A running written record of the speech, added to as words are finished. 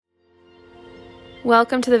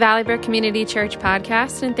Welcome to the Valley Brook Community Church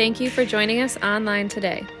podcast, and thank you for joining us online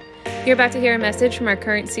today. You're about to hear a message from our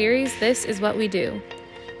current series, This is What We Do.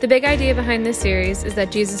 The big idea behind this series is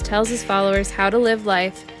that Jesus tells his followers how to live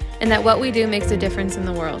life, and that what we do makes a difference in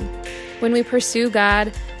the world. When we pursue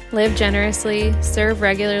God, live generously, serve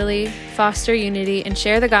regularly, foster unity, and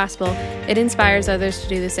share the gospel, it inspires others to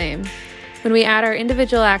do the same. When we add our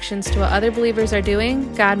individual actions to what other believers are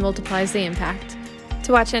doing, God multiplies the impact.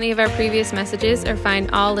 To watch any of our previous messages or find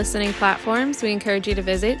all listening platforms, we encourage you to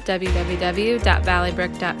visit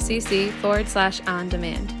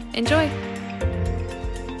www.valleybrook.cc/on-demand. Enjoy.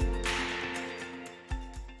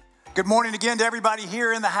 Good morning again to everybody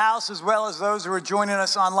here in the house, as well as those who are joining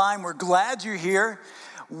us online. We're glad you're here.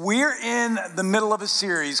 We're in the middle of a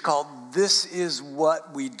series called This is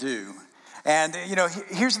What We Do. And,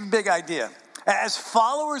 here's the big idea. As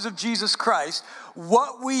followers of Jesus Christ,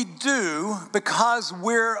 what we do because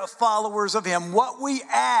we're followers of him, what we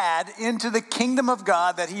add into the kingdom of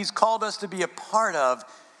God that he's called us to be a part of,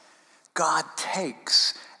 God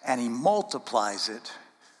takes and he multiplies it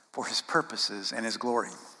for his purposes and his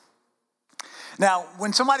glory. Now,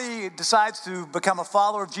 when somebody decides to become a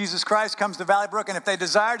follower of Jesus Christ, comes to Valley Brook, and if they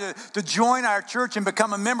desire to join our church and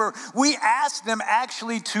become a member, we ask them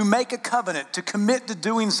actually to make a covenant, to commit to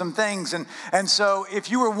doing some things. And so if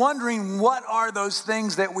you were wondering what are those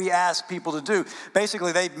things that we ask people to do,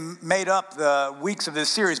 basically they've made up the weeks of this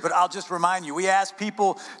series, but I'll just remind you, we ask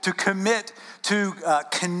people to commit to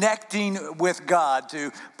connecting with God,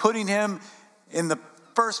 to putting him in the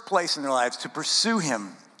first place in their lives, to pursue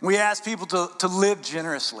him. We ask people to live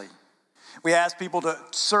generously. We ask people to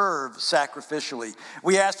serve sacrificially.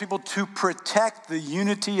 We ask people to protect the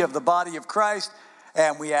unity of the body of Christ.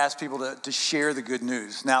 And we ask people to share the good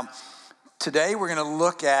news. Now, today we're going to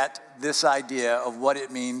look at this idea of what it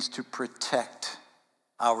means to protect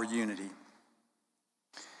our unity.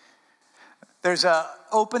 There's an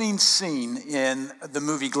opening scene in the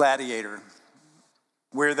movie Gladiator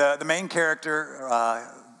where the main character,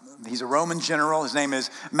 he's a Roman general. His name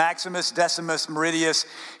is Maximus Decimus Meridius.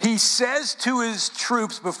 He says to his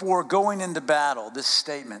troops before going into battle this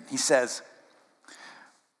statement. He says,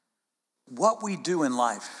 "What we do in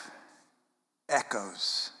life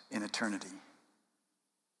echoes in eternity."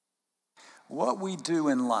 What we do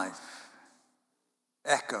in life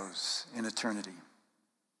echoes in eternity.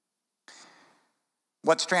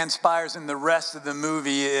 What transpires in the rest of the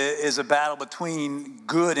movie is a battle between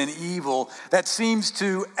good and evil that seems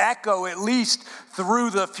to echo, at least through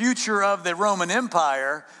the future of the Roman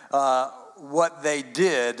Empire, what they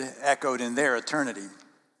did echoed in their eternity.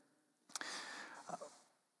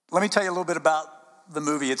 Let me tell you a little bit about the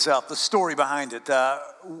movie itself, the story behind it.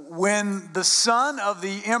 When the son of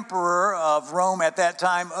the emperor of Rome at that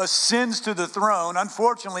time ascends to the throne,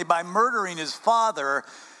 unfortunately by murdering his father,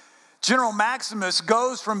 General Maximus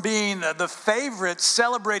goes from being the favorite,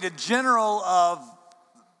 celebrated general of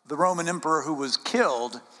the Roman emperor who was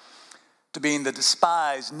killed to being the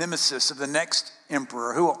despised nemesis of the next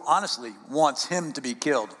emperor who honestly wants him to be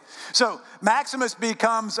killed. So Maximus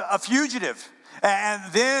becomes a fugitive,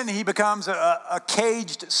 and then he becomes a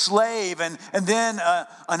caged slave, and then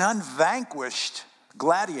an unvanquished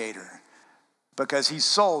gladiator because he's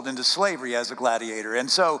sold into slavery as a gladiator. And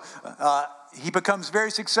so he becomes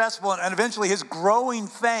very successful, and eventually his growing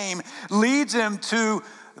fame leads him to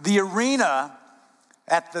the arena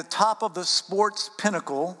at the top of the sports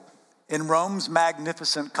pinnacle in Rome's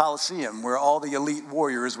magnificent Colosseum, where all the elite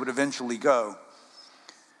warriors would eventually go.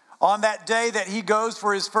 On that day that he goes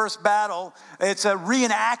for his first battle, it's a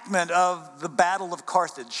reenactment of the Battle of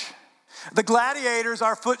Carthage. The gladiators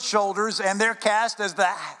are foot soldiers, and they're cast as the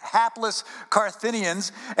hapless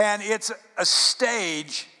Carthaginians, and it's a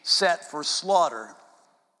stage set for slaughter.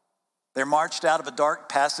 They're marched out of a dark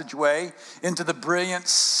passageway into the brilliant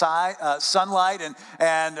sunlight,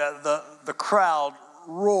 and the crowd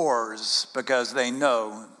roars because they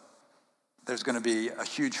know there's going to be a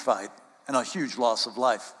huge fight and a huge loss of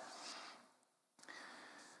life.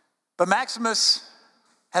 But Maximus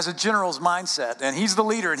has a general's mindset, and he's the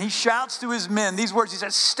leader, and he shouts to his men these words. He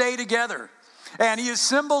says, "Stay together." And he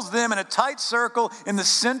assembles them in a tight circle in the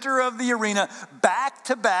center of the arena, back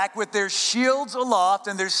to back with their shields aloft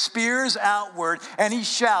and their spears outward. And he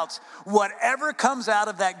shouts, "Whatever comes out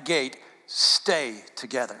of that gate, stay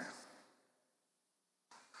together."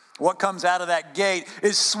 What comes out of that gate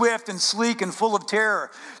is swift and sleek and full of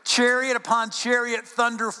terror. Chariot upon chariot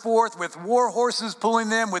thunder forth, with war horses pulling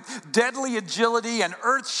them with deadly agility and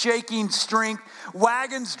earth-shaking strength.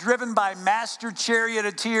 Wagons driven by master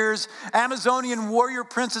charioteers. Amazonian warrior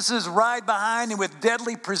princesses ride behind and with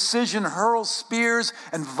deadly precision hurl spears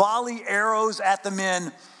and volley arrows at the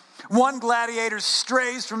men. One gladiator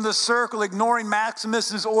strays from the circle, ignoring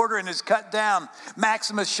Maximus's order, and is cut down.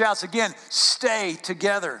 Maximus shouts again, "Stay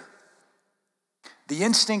together." The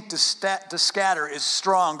instinct to scatter is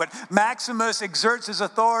strong, but Maximus exerts his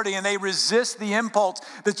authority and they resist the impulse.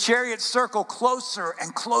 The chariots circle closer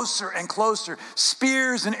and closer and closer.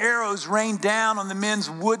 Spears and arrows rain down on the men's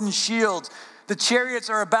wooden shields. The chariots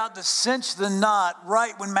are about to cinch the knot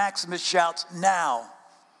right when Maximus shouts, "Now."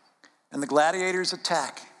 And the gladiators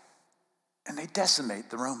attack and they decimate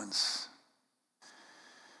the Romans.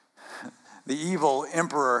 The evil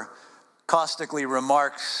emperor caustically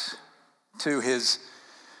remarks to his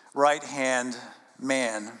right-hand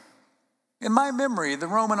man, "In my memory, the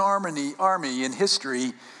Roman army in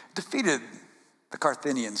history defeated the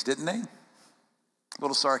Carthaginians, didn't they?" A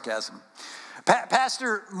little sarcasm.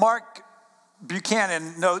 Pastor Mark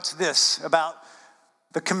Buchanan notes this about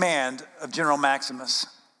the command of General Maximus.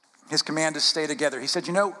 His command to stay together. He said,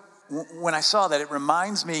 when I saw that, it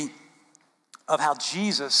reminds me of how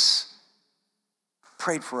Jesus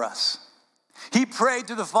prayed for us. He prayed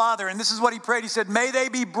to the Father, and this is what he prayed. He said, "May they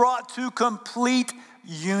be brought to complete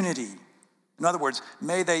unity." In other words,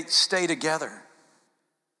 may they stay together.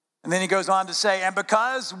 And then he goes on to say, "And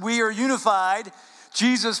because we are unified,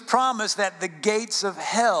 Jesus promised that the gates of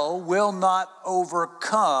hell will not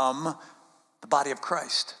overcome the body of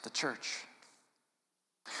Christ, the church."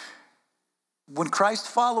 When Christ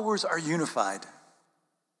followers are unified,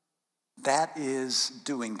 that is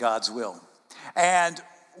doing God's will. And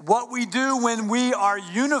what we do when we are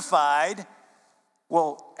unified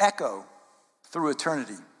will echo through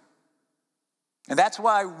eternity. And that's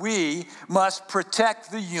why we must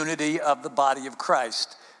protect the unity of the body of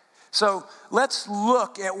Christ. So let's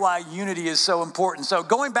look at why unity is so important. So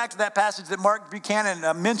going back to that passage that Mark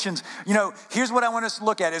Buchanan mentions, here's what I want us to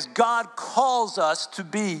look at is God calls us to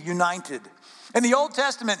be united. In the Old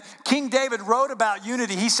Testament, King David wrote about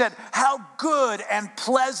unity. He said, "How good and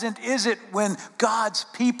pleasant is it when God's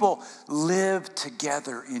people live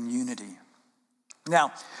together in unity."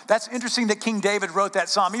 Now, that's interesting that King David wrote that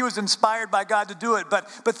psalm. He was inspired by God to do it, but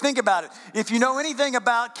think about it. If you know anything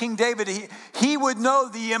about King David, he would know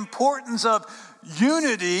the importance of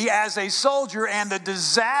unity as a soldier and the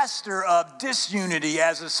disaster of disunity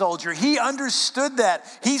as a soldier. He understood that.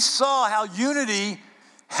 He saw how unity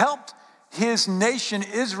helped his nation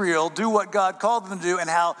Israel do what God called them to do, and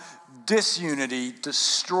how disunity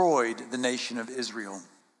destroyed the nation of Israel.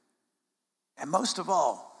 And most of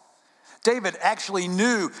all, David actually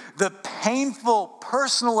knew the painful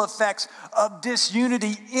personal effects of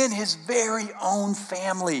disunity in his very own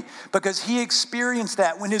family, because he experienced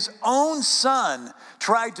that when his own son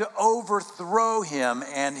tried to overthrow him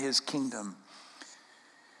and his kingdom.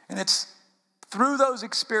 And it's through those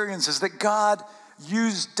experiences that God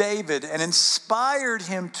used David and inspired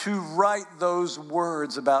him to write those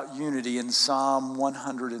words about unity in Psalm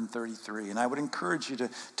 133. And I would encourage you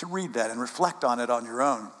to read that and reflect on it on your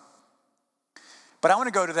own. But I want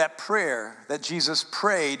to go to that prayer that Jesus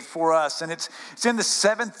prayed for us. And it's in the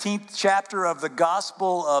 17th chapter of the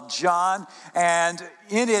Gospel of John. And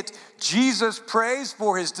in it, Jesus prays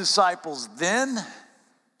for his disciples then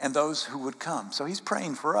and those who would come. So he's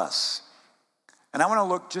praying for us. And I want to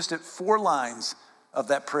look just at 4 lines of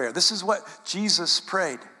that prayer. This is what Jesus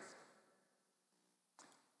prayed.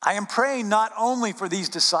 "I am praying not only for these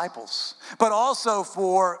disciples, but also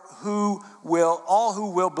for all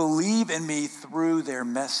who will believe in me through their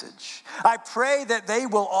message. I pray that they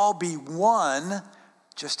will all be one,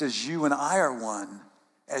 just as you and I are one,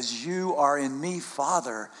 as you are in me,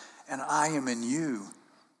 Father, and I am in you.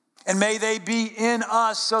 And may they be in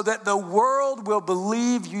us so that the world will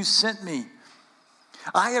believe you sent me.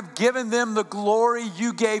 I have given them the glory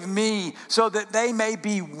you gave me so that they may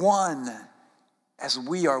be one as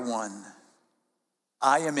we are one.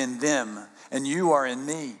 I am in them and you are in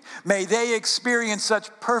me. May they experience such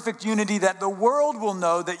perfect unity that the world will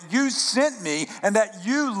know that you sent me and that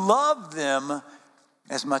you love them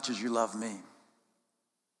as much as you love me."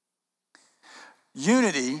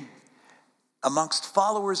 Unity amongst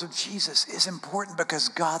followers of Jesus is important because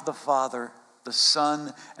God the Father, the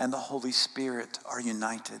Son, and the Holy Spirit are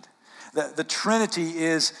united. The Trinity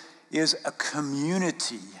is a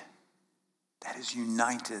community that is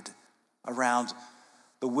united around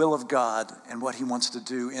the will of God and what he wants to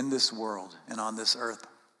do in this world and on this earth.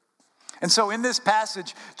 And so in this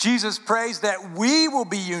passage, Jesus prays that we will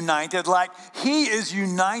be united like he is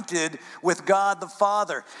united with God the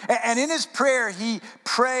Father. And in his prayer, he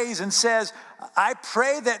prays and says, I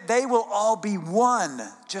pray that they will all be one,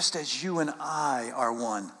 just as you and I are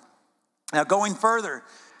one. Now going further,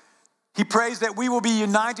 he prays that we will be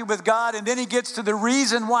united with God, and then he gets to the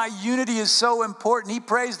reason why unity is so important. He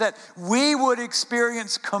prays that we would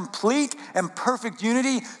experience complete and perfect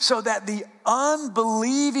unity so that the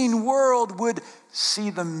unbelieving world would see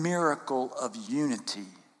the miracle of unity.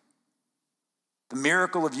 The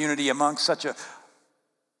miracle of unity among such a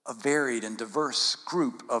varied and diverse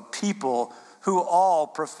group of people who all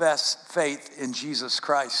profess faith in Jesus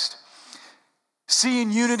Christ.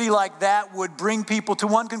 Seeing unity like that would bring people to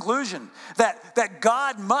one conclusion, that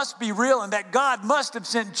God must be real and that God must have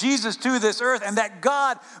sent Jesus to this earth and that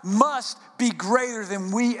God must be greater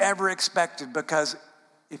than we ever expected, because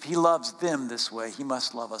if he loves them this way, he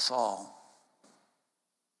must love us all.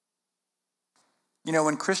 You know,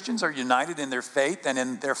 when Christians are united in their faith and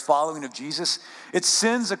in their following of Jesus, it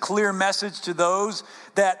sends a clear message to those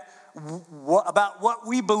about what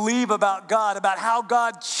we believe about God, about how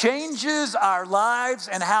God changes our lives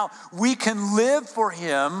and how we can live for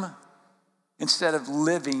him instead of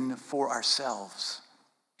living for ourselves.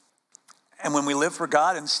 And when we live for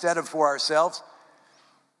God instead of for ourselves,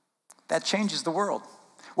 that changes the world.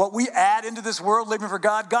 What we add into this world living for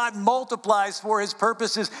God, God multiplies for his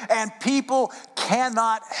purposes, and people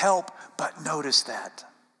cannot help but notice that.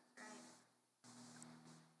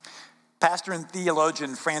 Pastor and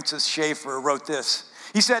theologian Francis Schaeffer wrote this.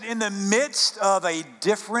 He said, in the midst of a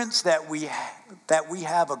difference that we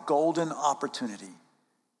have a golden opportunity.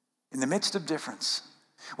 In the midst of difference,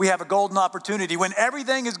 we have a golden opportunity. When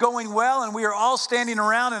everything is going well and we are all standing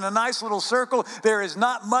around in a nice little circle, there is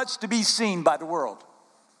not much to be seen by the world.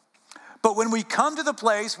 But when we come to the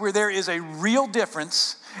place where there is a real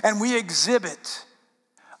difference and we exhibit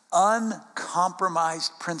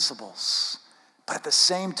uncompromised principles, but at the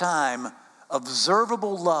same time,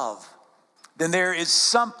 observable love, then there is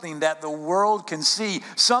something that the world can see,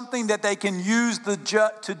 something that they can use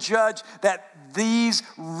to judge that these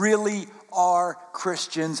really are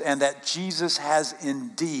Christians and that Jesus has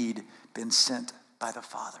indeed been sent by the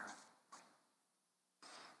Father.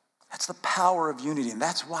 That's the power of unity, and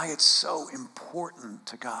that's why it's so important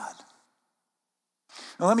to God.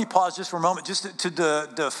 Now, let me pause just for a moment just to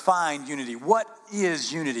define unity. What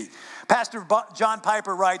is unity? Pastor John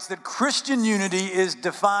Piper writes that Christian unity is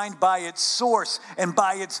defined by its source and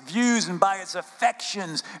by its views and by its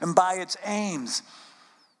affections and by its aims.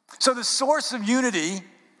 So the source of unity,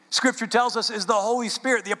 Scripture tells us, is the Holy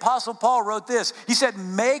Spirit. The Apostle Paul wrote this. He said,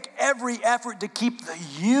 make every effort to keep the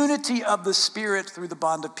unity of the Spirit through the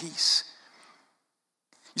bond of peace.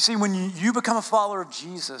 You see, when you become a follower of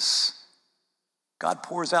Jesus, God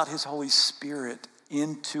pours out his Holy Spirit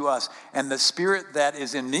into us. And the Spirit that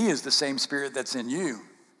is in me is the same Spirit that's in you.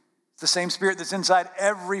 It's the same Spirit that's inside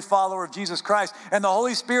every follower of Jesus Christ. And the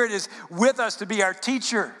Holy Spirit is with us to be our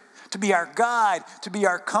teacher, to be our guide, to be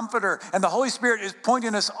our comforter. And the Holy Spirit is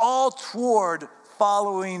pointing us all toward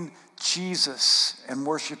following Jesus and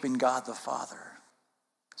worshiping God the Father.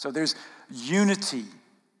 So there's unity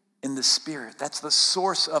in the Spirit. That's the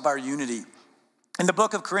source of our unity. In the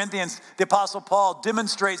book of Corinthians, the Apostle Paul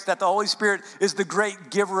demonstrates that the Holy Spirit is the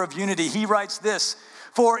great giver of unity. He writes this,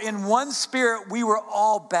 for in one Spirit we were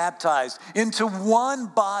all baptized into one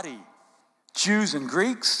body, Jews and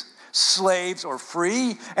Greeks, slaves or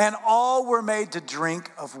free, and all were made to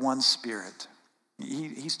drink of one Spirit.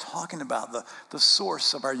 He's talking about the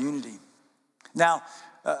source of our unity. Now,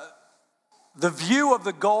 the view of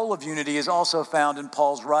the goal of unity is also found in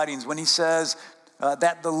Paul's writings when he says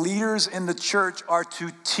that the leaders in the church are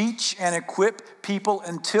to teach and equip people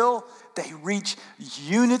until they reach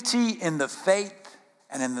unity in the faith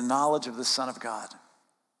and in the knowledge of the Son of God.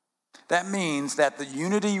 That means that the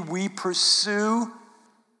unity we pursue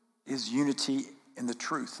is unity in the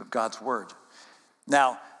truth of God's word.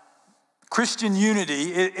 Now, Christian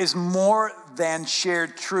unity is more than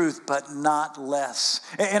shared truth, but not less.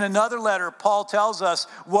 In another letter, Paul tells us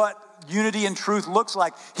what unity and truth looks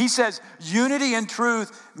like. He says, unity and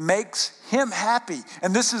truth makes him happy.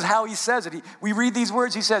 And this is how he says it. We read these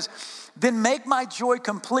words. He says, then make my joy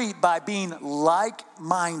complete by being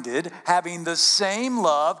like-minded, having the same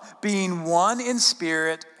love, being one in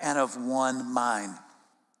spirit and of one mind.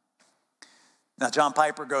 Now, John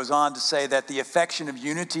Piper goes on to say that the affection of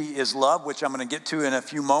unity is love, which I'm going to get to in a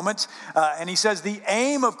few moments. And he says the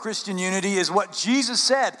aim of Christian unity is what Jesus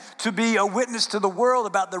said, to be a witness to the world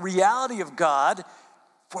about the reality of God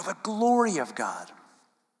for the glory of God.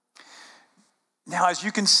 Now, as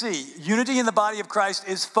you can see, unity in the body of Christ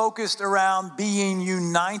is focused around being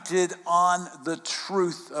united on the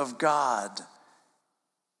truth of God.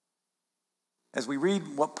 As we read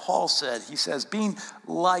what Paul said, he says, being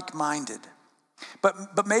like-minded.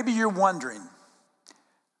 But maybe you're wondering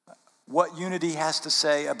what unity has to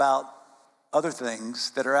say about other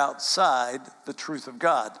things that are outside the truth of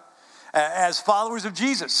God. As followers of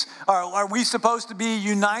Jesus, are we supposed to be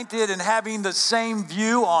united and having the same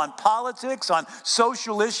view on politics, on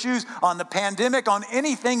social issues, on the pandemic, on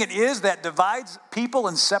anything it is that divides people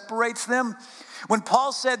and separates them? When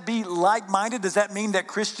Paul said be like-minded, does that mean that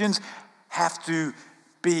Christians have to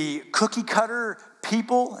be cookie-cutter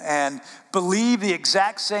people and believe the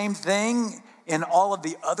exact same thing in all of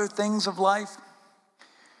the other things of life?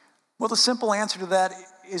 Well, the simple answer to that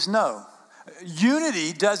is no.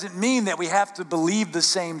 Unity doesn't mean that we have to believe the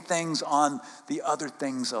same things on the other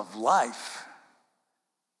things of life,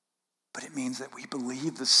 but it means that we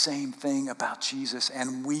believe the same thing about Jesus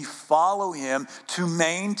and we follow him to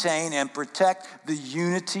maintain and protect the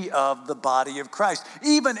unity of the body of Christ,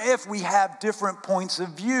 even if we have different points of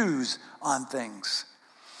views on things.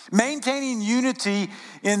 Maintaining unity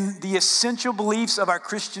in the essential beliefs of our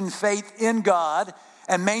Christian faith in God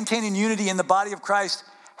and maintaining unity in the body of Christ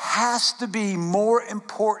has to be more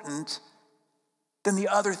important than the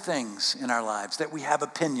other things in our lives that we have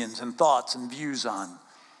opinions and thoughts and views on.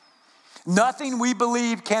 Nothing we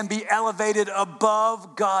believe can be elevated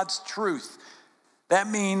above God's truth. That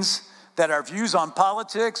means that our views on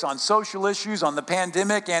politics, on social issues, on the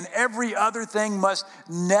pandemic, and every other thing must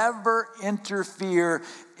never interfere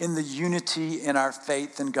in the unity in our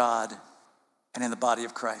faith in God and in the body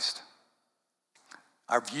of Christ.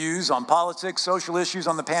 Our views on politics, social issues,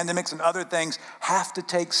 on the pandemics, and other things have to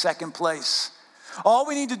take second place. All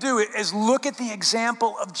we need to do is look at the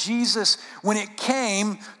example of Jesus when it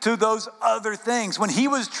came to those other things. When he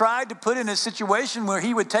was tried to put in a situation where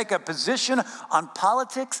he would take a position on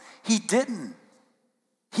politics, he didn't.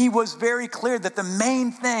 He was very clear that the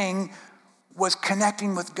main thing was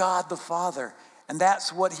connecting with God the Father, and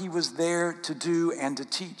that's what he was there to do and to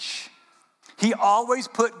teach. He always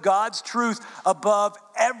put God's truth above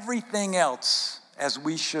everything else, as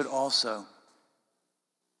we should also.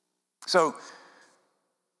 So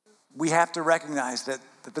we have to recognize that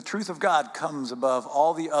the truth of God comes above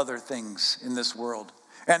all the other things in this world.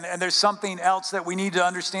 And there's something else that we need to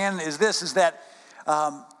understand is that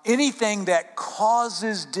anything that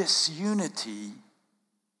causes disunity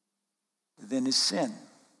then is sin.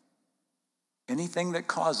 Anything that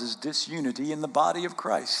causes disunity in the body of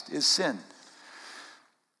Christ is sin.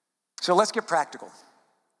 So let's get practical.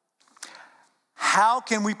 How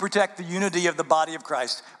can we protect the unity of the body of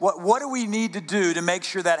Christ? What do we need to do to make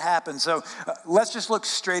sure that happens? So let's just look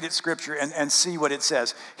straight at Scripture and see what it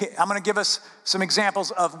says. I'm going to give us some examples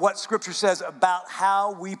of what Scripture says about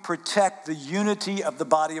how we protect the unity of the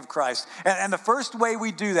body of Christ. And the first way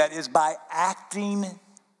we do that is by acting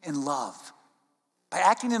in love. By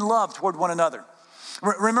acting in love toward one another.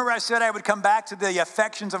 Remember I said I would come back to the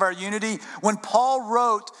affections of our unity? When Paul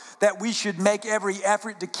wrote that we should make every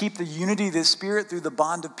effort to keep the unity of the Spirit through the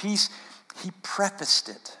bond of peace, he prefaced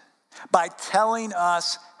it by telling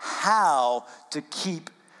us how to keep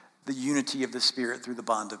the unity of the Spirit through the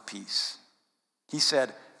bond of peace. He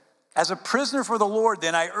said, as a prisoner for the Lord,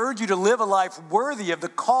 then, I urge you to live a life worthy of the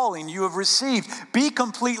calling you have received. Be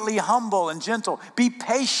completely humble and gentle. Be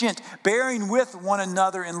patient, bearing with one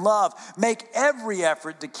another in love. Make every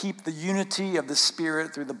effort to keep the unity of the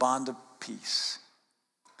Spirit through the bond of peace.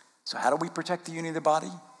 So how do we protect the unity of the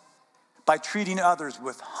body? By treating others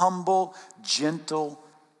with humble, gentle,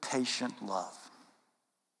 patient love.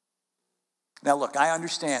 Now look, I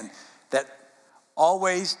understand that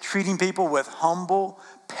always treating people with humble,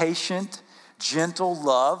 patient, gentle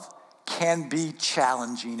love can be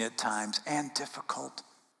challenging at times and difficult.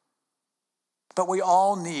 But we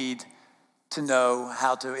all need to know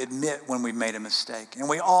how to admit when we've made a mistake. And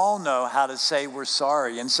we all know how to say we're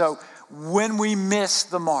sorry. And so when we miss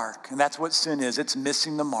the mark, and that's what sin is, it's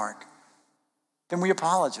missing the mark, then we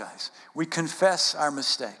apologize. We confess our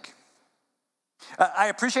mistake. I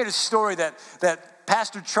appreciate a story that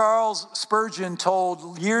Pastor Charles Spurgeon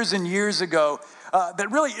told years and years ago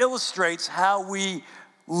that really illustrates how we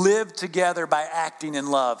live together by acting in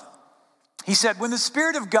love. He said, when the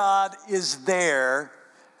Spirit of God is there,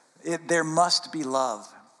 there must be love.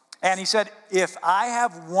 And he said, if I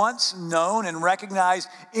have once known and recognized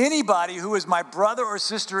anybody who is my brother or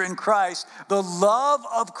sister in Christ, the love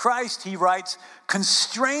of Christ, he writes,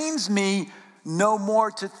 constrains me no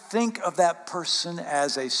more to think of that person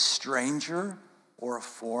as a stranger or a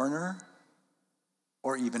foreigner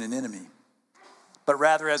or even an enemy. but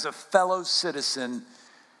rather as a fellow citizen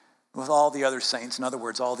with all the other saints. In other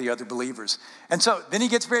words, all the other believers. And so then he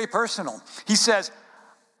gets very personal. He says,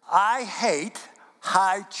 I hate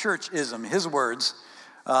high churchism, his words,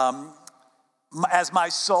 as my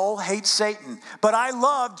soul hates Satan. But I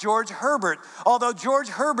love George Herbert, although George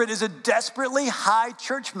Herbert is a desperately high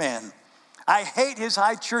churchman. I hate his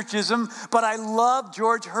high churchism, but I love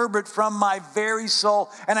George Herbert from my very soul,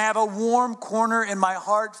 and I have a warm corner in my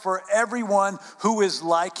heart for everyone who is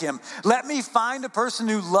like him. Let me find a person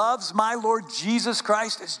who loves my Lord Jesus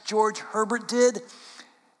Christ as George Herbert did,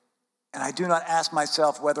 and I do not ask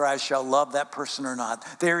myself whether I shall love that person or not.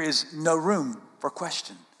 There is no room for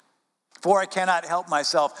question. For I cannot help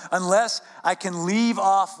myself unless I can leave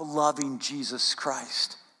off loving Jesus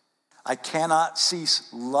Christ. I cannot cease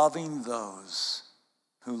loving those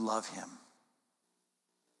who love him.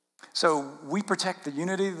 So we protect the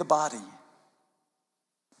unity of the body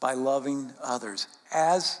by loving others,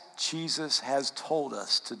 as Jesus has told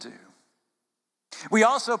us to do. We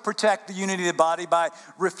also protect the unity of the body by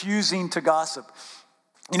refusing to gossip.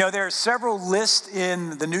 You know, there are several lists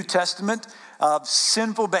in the New Testament of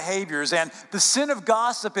sinful behaviors, and the sin of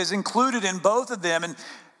gossip is included in both of them. And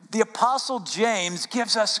the Apostle James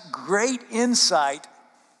gives us great insight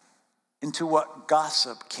into what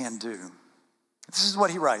gossip can do. This is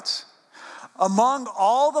what he writes. Among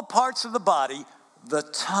all the parts of the body, the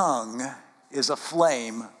tongue is a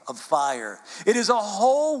flame of fire. It is a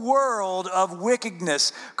whole world of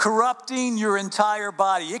wickedness, corrupting your entire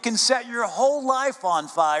body. It can set your whole life on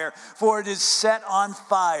fire, for it is set on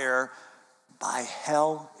fire by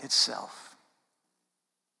hell itself.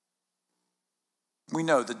 We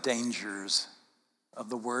know the dangers of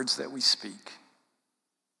the words that we speak,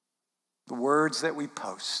 the words that we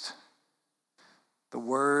post, the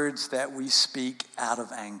words that we speak out of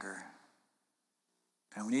anger.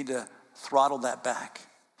 And we need to throttle that back.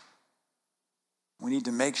 We need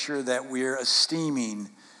to make sure that we're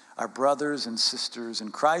esteeming our brothers and sisters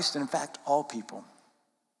in Christ, and in fact, all people.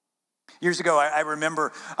 Years ago, I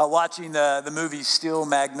remember watching the movie Steel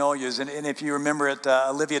Magnolias, and if you remember it,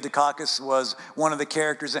 Olivia Dukakis was one of the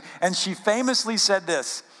characters, and she famously said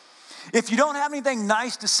this: if you don't have anything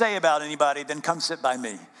nice to say about anybody, then come sit by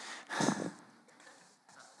me.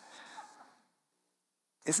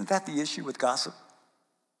 Isn't that the issue with gossip?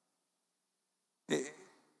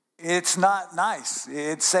 It's not nice.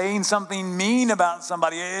 It's saying something mean about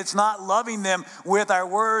somebody. It's not loving them with our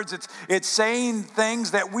words. It's saying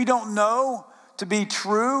things that we don't know to be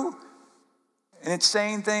true. And it's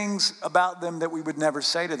saying things about them that we would never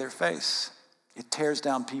say to their face. It tears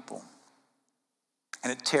down people.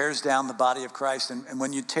 And it tears down the body of Christ. And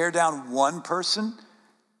when you tear down one person,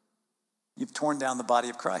 you've torn down the body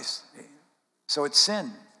of Christ. So it's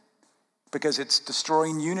sin, because it's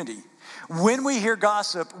destroying unity. When we hear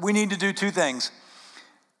gossip, we need to do two things.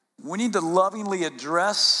 We need to lovingly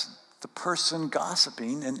address the person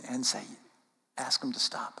gossiping and say, ask them to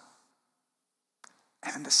stop.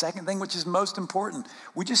 And the second thing, which is most important,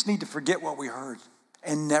 we just need to forget what we heard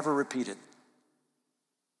and never repeat it.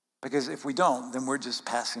 Because if we don't, then we're just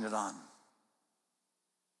passing it on.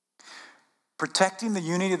 Protecting the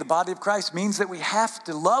unity of the body of Christ means that we have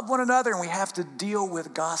to love one another and we have to deal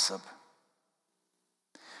with gossip.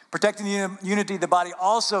 Protecting the unity of the body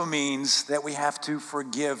also means that we have to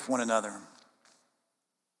forgive one another.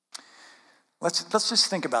 Let's just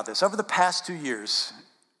think about this. Over the past 2 years,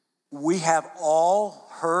 we have all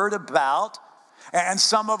heard about, and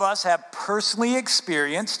some of us have personally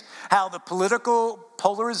experienced, how the political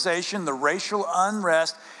polarization, the racial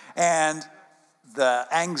unrest, and the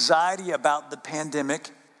anxiety about the pandemic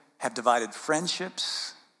have divided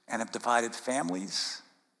friendships and have divided families.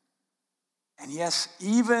 And yes,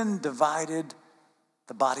 even divided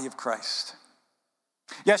the body of Christ.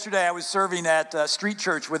 Yesterday, I was serving at Street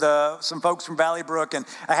Church with some folks from Valley Brook, and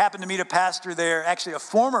I happened to meet a pastor there, actually a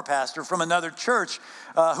former pastor from another church,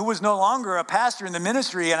 who was no longer a pastor in the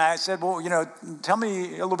ministry. And I said, well, tell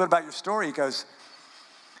me a little bit about your story.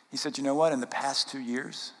 He said, you know what, in the past 2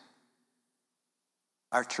 years,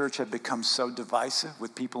 our church had become so divisive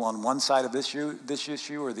with people on one side of this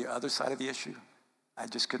issue or the other side of the issue, I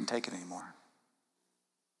just couldn't take it anymore.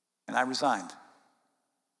 And I resigned.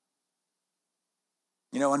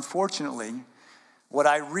 Unfortunately, what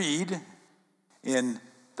I read in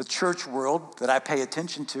the church world that I pay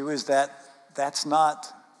attention to is that that's not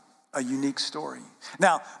a unique story.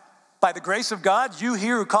 Now, by the grace of God, you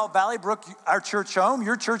here who call Valley Brook our church home,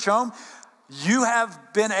 your church home, you have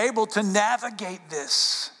been able to navigate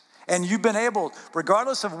this And you've been able,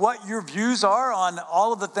 regardless of what your views are on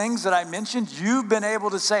all of the things that I mentioned, you've been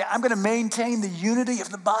able to say, I'm going to maintain the unity of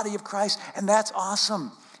the body of Christ. And that's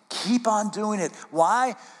awesome. Keep on doing it.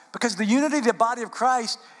 Why? Because the unity of the body of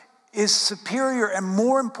Christ is superior and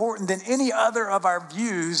more important than any other of our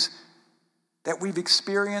views that we've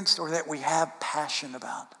experienced or that we have passion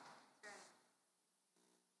about.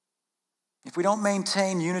 If we don't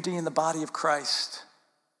maintain unity in the body of Christ,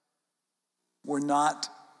 we're not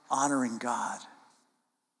honoring God,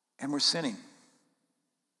 and we're sinning.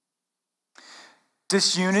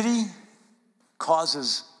 Disunity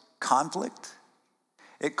causes conflict,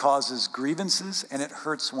 it causes grievances, and it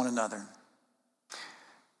hurts one another.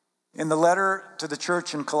 In the letter to the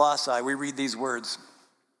church in Colossae, we read these words: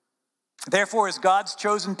 "Therefore, as God's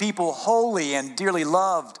chosen people, holy and dearly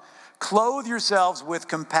loved, clothe yourselves with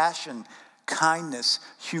compassion, kindness,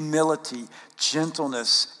 humility,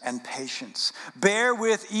 gentleness, and patience. Bear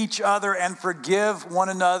with each other and forgive one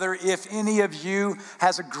another. If any of you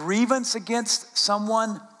has a grievance against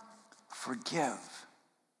someone, forgive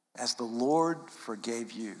as the Lord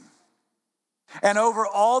forgave you. And over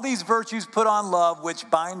all these virtues put on love, which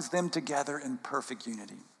binds them together in perfect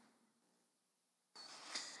unity."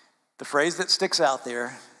 The phrase that sticks out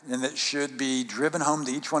there and that should be driven home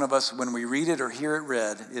to each one of us when we read it or hear it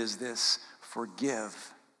read is this: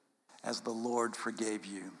 forgive as the Lord forgave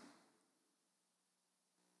you.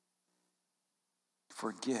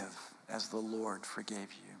 Forgive as the Lord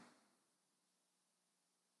forgave you.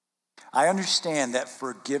 I understand that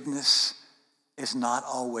forgiveness is not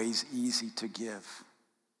always easy to give.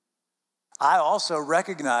 I also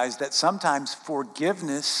recognize that sometimes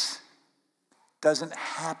forgiveness doesn't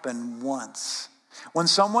happen once. When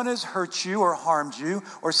someone has hurt you or harmed you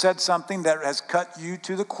or said something that has cut you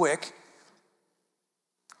to the quick,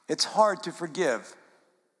 it's hard to forgive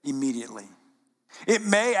immediately. It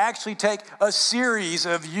may actually take a series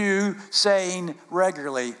of you saying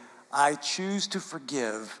regularly, I choose to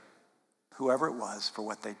forgive whoever it was for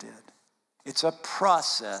what they did. It's a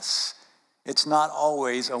process. It's not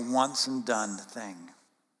always a once and done thing.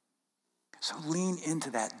 So lean into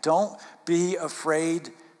that. Don't be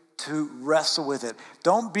afraid to wrestle with it.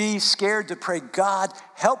 Don't be scared to pray, God,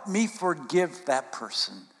 help me forgive that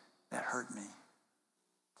person that hurt me.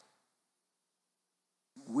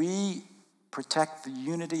 We protect the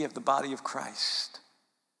unity of the body of Christ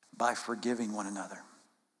by forgiving one another.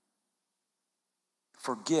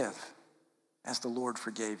 Forgive as the Lord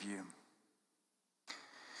forgave you.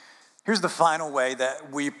 Here's the final way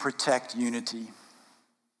that we protect unity: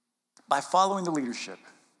 by following the leadership.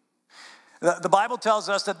 The Bible tells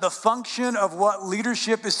us that the function of what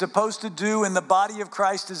leadership is supposed to do in the body of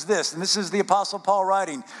Christ is this, and this is the Apostle Paul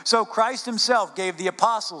writing. So Christ himself gave the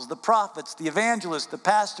apostles, the prophets, the evangelists, the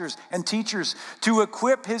pastors, and teachers to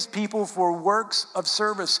equip his people for works of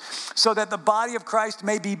service, so that the body of Christ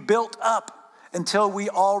may be built up until we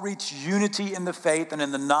all reach unity in the faith and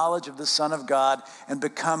in the knowledge of the Son of God and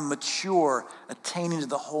become mature, attaining to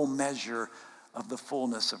the whole measure of the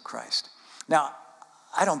fullness of Christ. Now,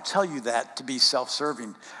 I don't tell you that to be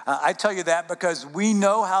self-serving. I tell you that because we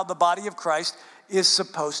know how the body of Christ is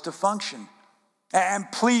supposed to function.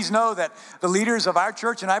 And please know that the leaders of our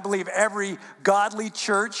church, and I believe every godly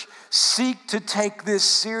church, seek to take this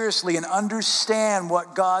seriously and understand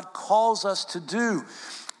what God calls us to do.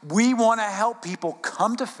 We want to help people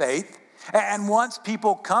come to faith. And once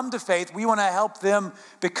people come to faith, we want to help them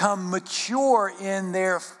become mature in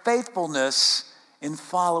their faithfulness in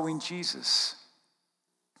following Jesus.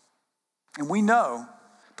 And we know,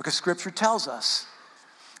 because Scripture tells us,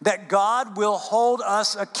 that God will hold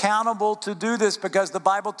us accountable to do this, because the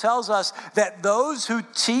Bible tells us that those who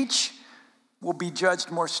teach will be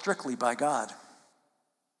judged more strictly by God.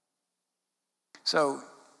 So,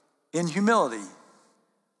 in humility,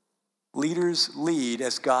 leaders lead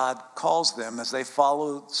as God calls them, as they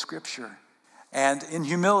follow Scripture. And in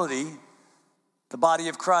humility, the body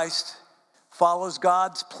of Christ follows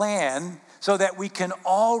God's plan so that we can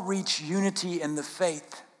all reach unity in the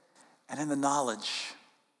faith and in the knowledge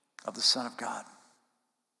of the Son of God.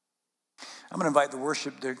 I'm going to invite the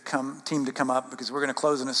worship team to come up, because we're going to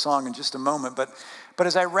close in a song in just a moment. But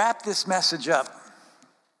as I wrap this message up,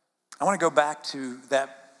 I want to go back to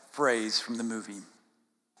that phrase from the movie.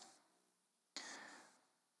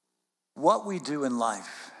 What we do in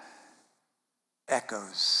life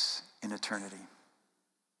echoes in eternity.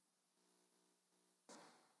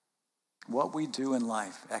 What we do in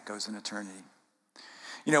life echoes in eternity.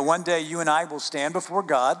 You know, one day you and I will stand before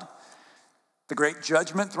God, the great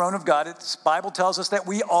judgment throne of God. The Bible tells us that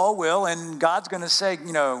we all will, and God's going to say,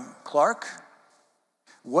 Clark,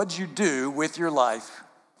 what'd you do with your life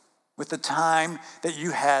with the time that you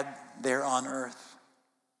had there on earth.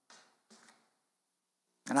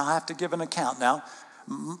 And I'll have to give an account. Now,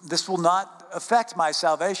 this will not affect my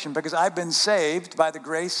salvation because I've been saved by the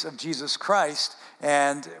grace of Jesus Christ,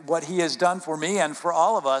 and what he has done for me and for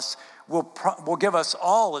all of us will give us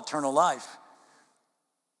all eternal life.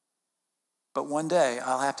 But one day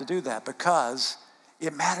I'll have to do that because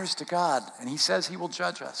it matters to God, and he says he will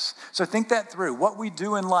judge us. So think that through. What we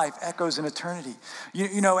do in life echoes in eternity.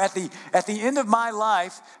 You know, at the end of my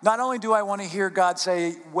life, not only do I want to hear God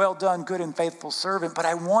say, well done, good and faithful servant, but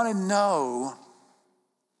I want to know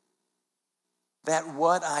that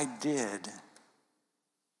what I did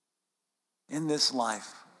in this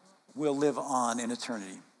life will live on in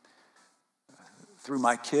eternity. Through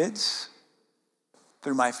my kids,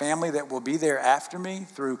 through my family that will be there after me,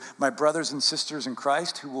 through my brothers and sisters in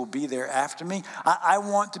Christ who will be there after me. I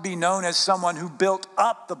want to be known as someone who built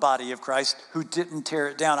up the body of Christ, who didn't tear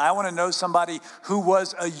it down. I want to know somebody who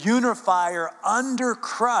was a unifier under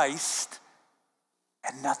Christ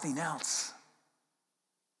and nothing else.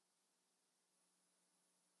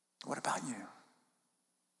 What about you?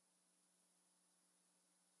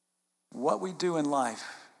 What we do in life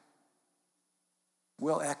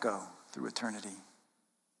will echo through eternity.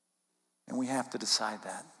 And we have to decide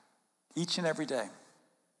that each and every day.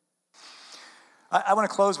 I want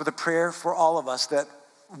to close with a prayer for all of us that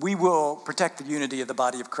we will protect the unity of the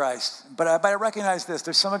body of Christ. But I recognize this.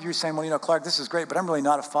 There's some of you saying, well, you know, Clark, this is great, but I'm really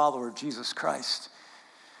not a follower of Jesus Christ.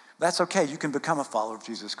 That's okay. You can become a follower of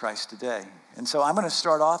Jesus Christ today. And so I'm going to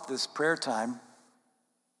start off this prayer time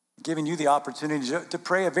giving you the opportunity to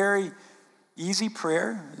pray a very easy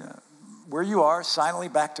prayer where you are, silently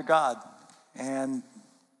back to God. And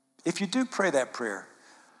if you do pray that prayer,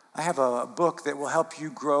 I have a book that will help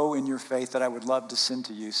you grow in your faith that I would love to send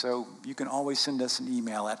to you. So you can always send us an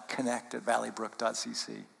email at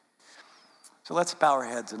connect@valleybrook.cc. So let's bow our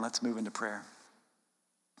heads and let's move into prayer.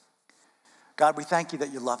 God, we thank you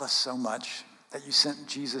that you love us so much, that you sent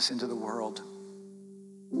Jesus into the world.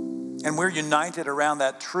 And we're united around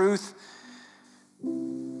that truth,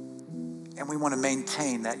 and we want to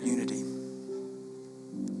maintain that unity.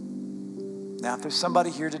 Now, if there's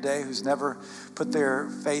somebody here today who's never put their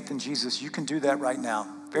faith in Jesus, you can do that right now.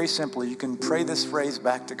 Very simply, you can pray this phrase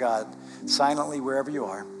back to God silently wherever you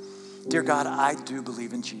are. Dear God, I do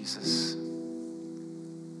believe in Jesus.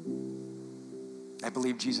 I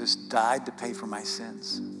believe Jesus died to pay for my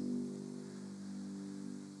sins.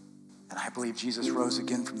 And I believe Jesus rose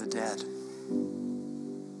again from the dead.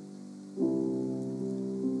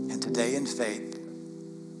 And today in faith,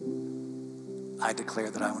 I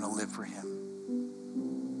declare that I want to live for him.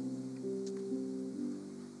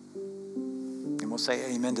 We'll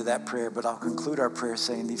say amen to that prayer, but I'll conclude our prayer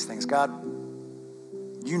saying these things. God,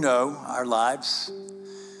 you know our lives.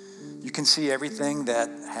 You can see everything that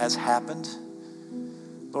has happened.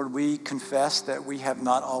 Lord, we confess that we have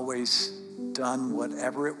not always done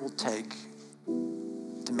whatever it will take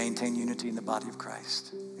to maintain unity in the body of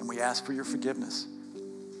Christ. And we ask for your forgiveness.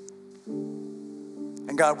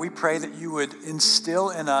 And God, we pray that you would instill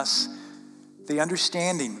in us the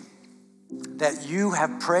understanding that you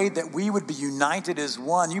have prayed that we would be united as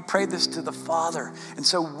one. You prayed this to the Father. And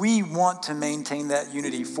so we want to maintain that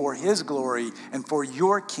unity for his glory and for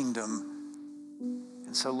your kingdom.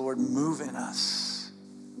 And so, Lord, move in us.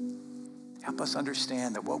 Help us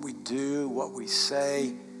understand that what we do, what we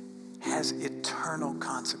say, has eternal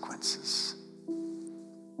consequences.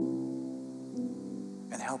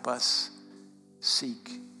 And help us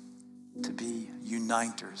seek to be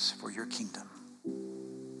uniters for your kingdom.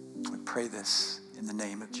 We pray this in the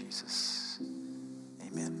name of Jesus.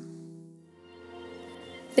 Amen.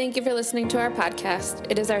 Thank you for listening to our podcast.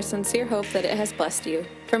 It is our sincere hope that it has blessed you.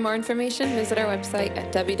 For more information, visit our website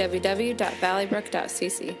at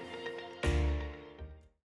www.valleybrook.cc.